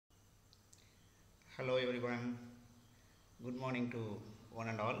Hello everyone, good morning to one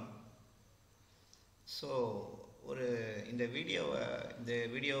and all. So இந்த video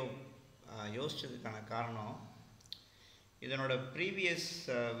யோசிச்சதுக்கான காரணம், இதனோட previous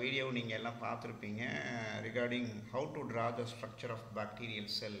video நீங்கள் எல்லாம் பார்த்துருப்பீங்க regarding how to draw the structure of bacterial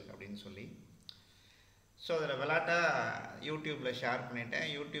cell அப்படின்னு சொல்லி. ஸோ அதில் விளாட்டாக யூடியூப்பில் ஷேர் பண்ணிட்டேன்.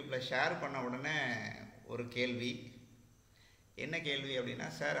 யூடியூப்பில் ஷேர் பண்ண உடனே ஒரு கேள்வி, என்ன கேள்வி அப்படின்னா,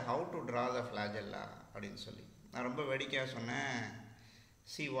 sir how to draw the flagella அப்படின்னு சொல்லி. நான் ரொம்ப வேடிக்கையாக சொன்னேன்,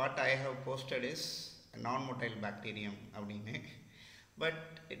 see what I have posted is non-motile bacterium அப்படின்னு. பட்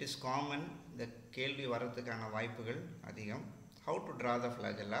இட் இஸ் காமன், இந்த கேள்வி வர்றதுக்கான வாய்ப்புகள் அதிகம். How to draw the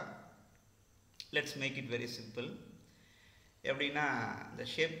flagella, let's make it very simple. எப்படின்னா, இந்த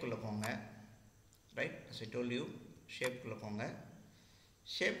ஷேப்குள்ளே போங்க, right, as I told you, ஷேப்குள்ளே போங்க.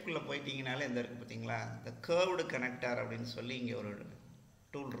 ஷேப்குள்ளே போயிட்டீங்கனாலே இந்த இருக்குது பார்த்தீங்களா, இந்த கர்வ்டு கனெக்டர் அப்படின்னு சொல்லி இங்கே ஒரு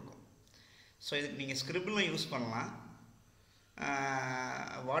டூல் இருக்கும். ஸோ இதுக்கு நீங்கள் ஸ்கிரிபிளும் யூஸ் பண்ணலாம்.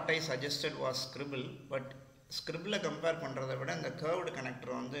 What I suggested was scribble, but ஸ்கிரிபிளில் compare பண்ணுறதை விட இந்த கர்வ்டு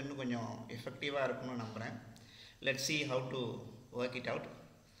கனெக்டர் வந்து இன்னும் கொஞ்சம் எஃபெக்டிவாக இருக்குன்னு நம்புகிறேன். Let's see how to work it out.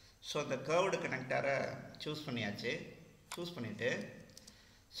 So இந்த கர்வ்டு கனெக்டரை சூஸ் பண்ணியாச்சு. சூஸ் பண்ணிவிட்டு,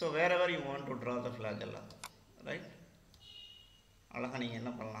 so wherever you want to draw the flagella, right, அழகாக நீங்கள்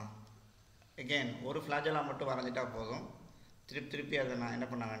என்ன பண்ணலாம், எகெயின் ஒரு ஃப்ளாஜெல்லா மட்டும் வரைஞ்சிட்டா போதும். திருப்பி அதை நான் என்ன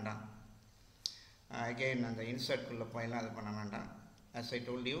பண்ண வேண்டாம், அகெயின் அந்த இன்சர்ட்குள்ளே போயெல்லாம் அது பண்ண வேண்டாம். as I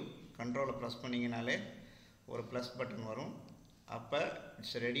told you, கண்ட்ரோலை press பண்ணிங்கனாலே ஒரு ப்ளஸ் பட்டன் வரும். அப்போ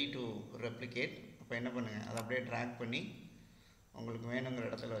இட்ஸ் ரெடி டு ரெப்ளிகேட். அப்போ என்ன பண்ணுங்கள், அதை அப்படியே ட்ராக் பண்ணி உங்களுக்கு வேணுங்கிற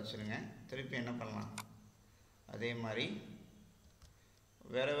இடத்துல வச்சுருங்க. திருப்பி என்ன பண்ணலாம், அதே மாதிரி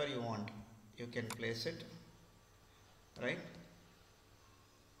wherever you want you can place it, right.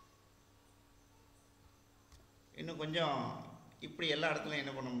 இன்னும் கொஞ்சம் இப்படி எல்லா இடத்துலையும்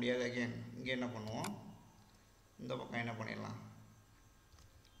என்ன பண்ண முடியாது. அகெயின் இங்கே என்ன பண்ணுவோம், இந்த பக்கம் என்ன பண்ணிடலாம்,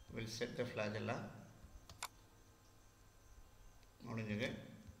 வில் செட் த ஃப்ளாஜெல்லா, முடிஞ்சது.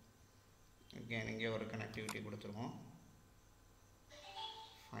 அகெயின் இங்கே ஒரு கனெக்டிவிட்டி கொடுத்துருவோம்.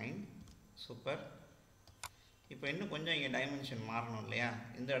 Fine, super. இப்போ இன்னும் கொஞ்சம் இங்கே டைமென்ஷன் மாறணும் இல்லையா,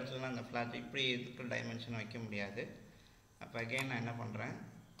 இந்த இடத்துலலாம் இந்த ஃப்ளாஜ் இப்படி இதுக்கு டைமென்ஷன் வைக்க முடியாது. அப்போ அகெயின் நான் என்ன பண்ணுறேன்,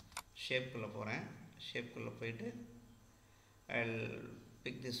 ஷேப்புக்குள்ளே போகிறேன். ஷேப்புக்குள்ளே போயிட்டு I'll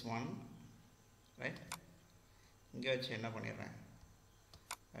pick this one, right. இங்கே வச்சு என்ன பண்ணிடுறேன்,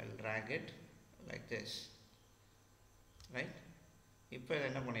 I'll drag it like this, right. இப்போ இதை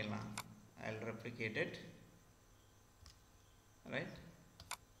என்ன பண்ணிடலாம், I'll replicate it, right.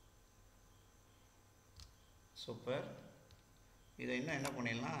 Super. இதை இன்னும் என்ன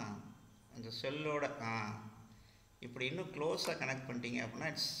பண்ணிடலாம், அந்த செல்லோட இப்படி இன்னும் க்ளோஸாக கனெக்ட் பண்ணிட்டீங்க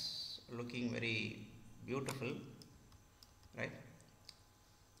அப்படின்னா it's looking very beautiful, right.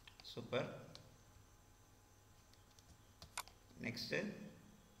 Super. Next,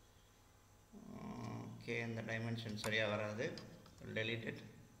 okay, இந்த டைமென்ஷன் சரியாக வராது, delete it.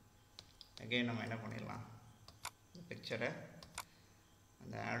 அகெயின் நம்ம என்ன பண்ணிடலாம், இந்த பிக்சரை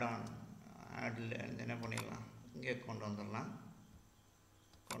அந்த ஆடில் என்ன பண்ணிடலாம், இங்கே கொண்டு வந்துடலாம்.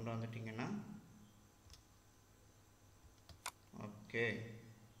 கொண்டு வந்துட்டிங்கன்னா ஓகே,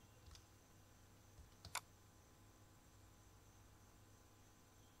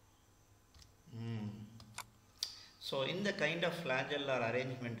 ஸோ இந்த கைண்ட் ஆஃப் ஃப்ளாஜெல்லார்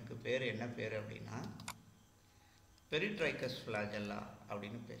அரேஞ்ச்மெண்ட்டுக்கு பேர் என்ன பேர் அப்படின்னா, பெரிட்ரைக்கஸ் ஃப்ளாஜெல்லா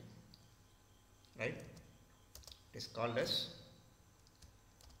அப்படின்னு பேர், right. It is called as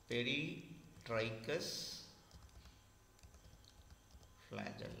பெரிட்ரைக்கஸ்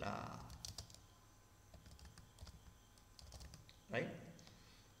flagella, right.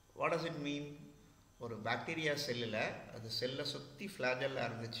 What does it mean, ஒரு பாக்டீரியா செல்லில் அது செல்லை சுற்றி ஃப்ளாஜெல்லா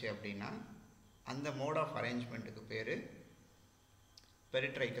இருந்துச்சு அப்படின்னா அந்த மோட் ஆஃப் அரேஞ்ச்மெண்ட்டுக்கு பேர்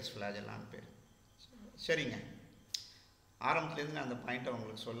பெரிட்ரைக்கஸ் ஃப்ளாஜெல்லான்னு பேர். சரிங்க, ஆரம்பத்துலேருந்து நான் அந்த பாயிண்ட்டை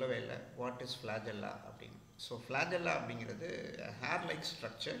உங்களுக்கு சொல்லவே இல்லை, வாட் இஸ் ஃப்ளாஜெல்லா அப்படின்னு. ஸோ ஃப்ளாஜெல்லா அப்படிங்கிறது hair like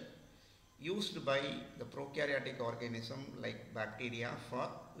structure used by the prokaryotic organism like bacteria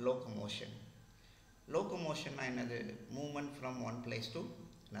for locomotion. லோகோமோஷன்னா என்னது, movement from one place to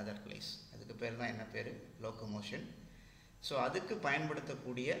another place. அதுக்கு பேர் தான் என்ன பேர், லோகோமோஷன். ஸோ அதுக்கு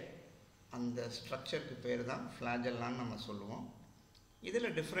பயன்படுத்தக்கூடிய அந்த ஸ்ட்ரக்சருக்கு பேர் தான் ஃப்ளாஜெல்லான்னு நம்ம சொல்லுவோம். இதில்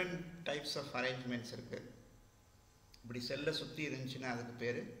டிஃப்ரெண்ட் டைப்ஸ் ஆஃப் அரேஞ்ச்மெண்ட்ஸ் இருக்குது. இப்படி செல்லை சுற்றி இருந்துச்சுன்னா அதுக்கு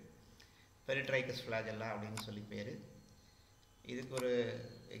பேர் பெரிட்ரைக்கஸ் ஃப்ளாஜெல்லா அப்படின்னு சொல்லி பேர். இதுக்கு ஒரு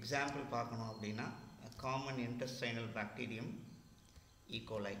எக்ஸாம்பிள் பார்க்கணும் அப்படின்னா, common intestinal bacterium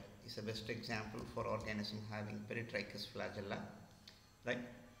E coli is a best example for organism having peritrichous flagella, right.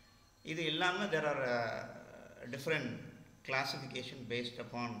 இது எல்லாமே there are different classification based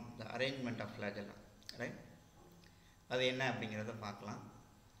upon the arrangement of flagella. Right. அது என்ன அப்படிங்கிறத பார்க்கலாம்.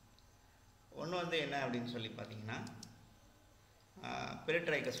 ஒன்று வந்து என்ன அப்படின்னு சொல்லி பார்த்தீங்கன்னா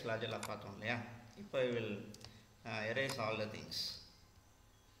பெரிட்ரைக்கஸ் ஃப்ளாஜெல்லா பார்த்தோம் இல்லையா. இப்போ I will erase all the things,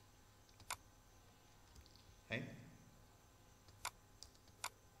 right.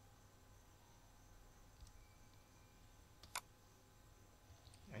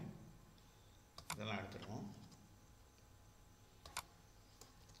 இதெல்லாம் எடுத்துருவோம்.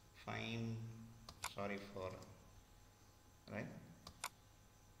 Fine, sorry for, right.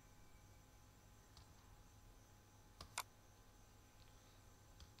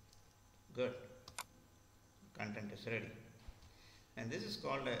 Good, content is ready, and this is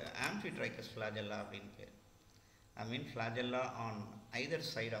called amphitrichous flagella அப்படின்னு பேர். I mean flagella on either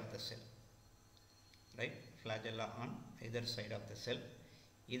side of the cell, right. Flagella on either side of the cell.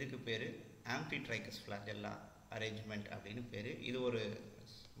 இதுக்கு பேர் amphitrichous flagella arrangement அப்படின்னு பேர். இது ஒரு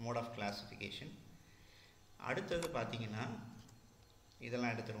mode of classification. அடுத்தது பார்த்தீங்கன்னா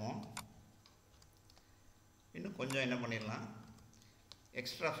இதெல்லாம் எடுத்துருவோம். இன்னும் கொஞ்சம் என்ன பண்ணிடலாம்,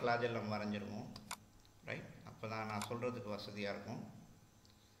 எக்ஸ்ட்ரா ஃப்ளாஜெல்லம் வரைஞ்சிருவோம், ரைட். அப்போ தான் நான் சொல்கிறதுக்கு வசதியாக இருக்கும்.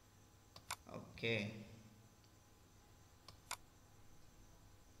 Okay,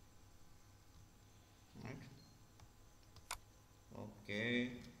 right. Okay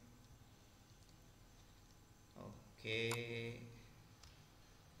okay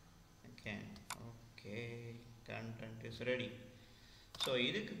okay okay content is ready. So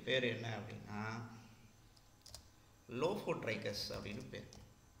இதுக்கு பேர் என்ன அப்படின்னா லோஃபோட்ரைக்கஸ் அப்படின்னு பேர்.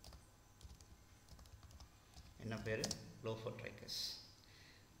 என்ன பேர்? லோஃபோட்ரைக்கஸ்.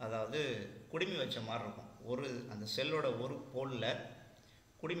 அதாவது குடுமி வச்ச மாதிரி இருக்கும். அந்த செல்லோட ஒரு போலில்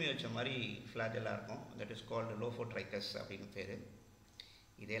குடுமி வச்ச மாதிரி ஃப்ளாஜெல்லாம் இருக்கும். தட் இஸ் கால்டு லோஃபோட்ரைக்கஸ் அப்படின்னு பேர்.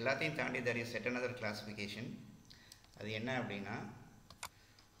 இது எல்லாத்தையும் தாண்டி there is yet another classification. அது என்ன அப்படின்னா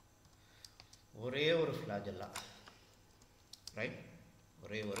ஒரே ஒரு ஃப்ளாஜெல்லா, ரைட்.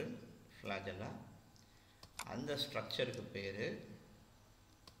 ஒரே ஒரு ஃப்ளாஜெல்லா, அந்த ஸ்ட்ரக்சருக்கு பேர்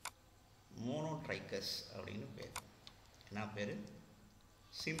மோனோட்ரைக்கஸ் அப்படின்னு பேர். என்ன பேர்?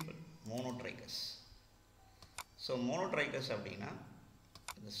 சிம்பிள், மோனோட்ரைக்கஸ். ஸோ மோனோட்ரைக்கஸ் அப்படின்னா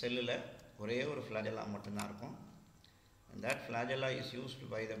இந்த செல்லில் ஒரே ஒரு ஃப்ளாஜெல்லா மட்டும்தான் இருக்கும். and that flagella is used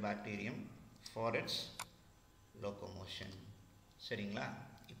by the bacterium for its locomotion. சரிங்களா?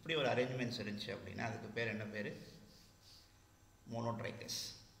 இப்படி ஒரு அரேஞ்ச்மெண்ட்ஸ் இருந்துச்சு அப்படின்னா அதுக்கு பேர் என்ன பேர்? மோனோட்ரைக்கஸ்.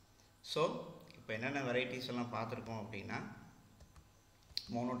 ஸோ இப்போ என்னென்ன வெரைட்டிஸ் எல்லாம் பார்த்துருக்கோம் அப்படின்னா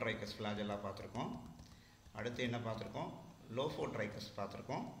மோனோட்ரைக்கஸ் ஃப்ளாஜெல்லா பார்த்துருக்கோம். அடுத்து என்ன பார்த்துருக்கோம்? லோஃபோட்ரைக்கஸ்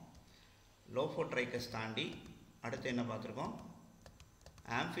பார்த்துருக்கோம். லோஃபோட்ரைக்கஸ் தாண்டி அடுத்து என்ன பார்த்துருக்கோம்?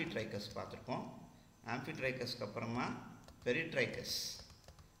 ஆம்ஃபிட்ரைக்கஸ் பார்த்துருக்கோம். ஆம்ஃபிட்ரைக்கஸ்க்கு அப்புறமா பெரிட்ரைக்கஸ்.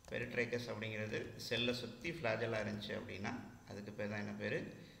 பெரிட்ரைக்கஸ் அப்படிங்கிறது செல்லை சுற்றி ஃப்ளாஜெல்லா இருந்துச்சு அப்படின்னா அதுக்கு பேர் தான் என்ன பேர்?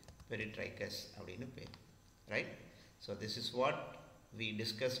 பெரிட்ரைக்கஸ் அப்படின்னு பேர், right. So this is what we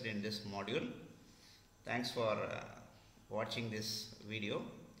discussed in this module. Thanks for watching this video.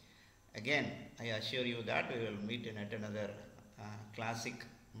 Again, I assure you that we will meet in yet another classic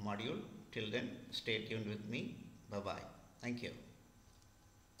module. Till then, stay tuned with me. Bye bye. Thank you.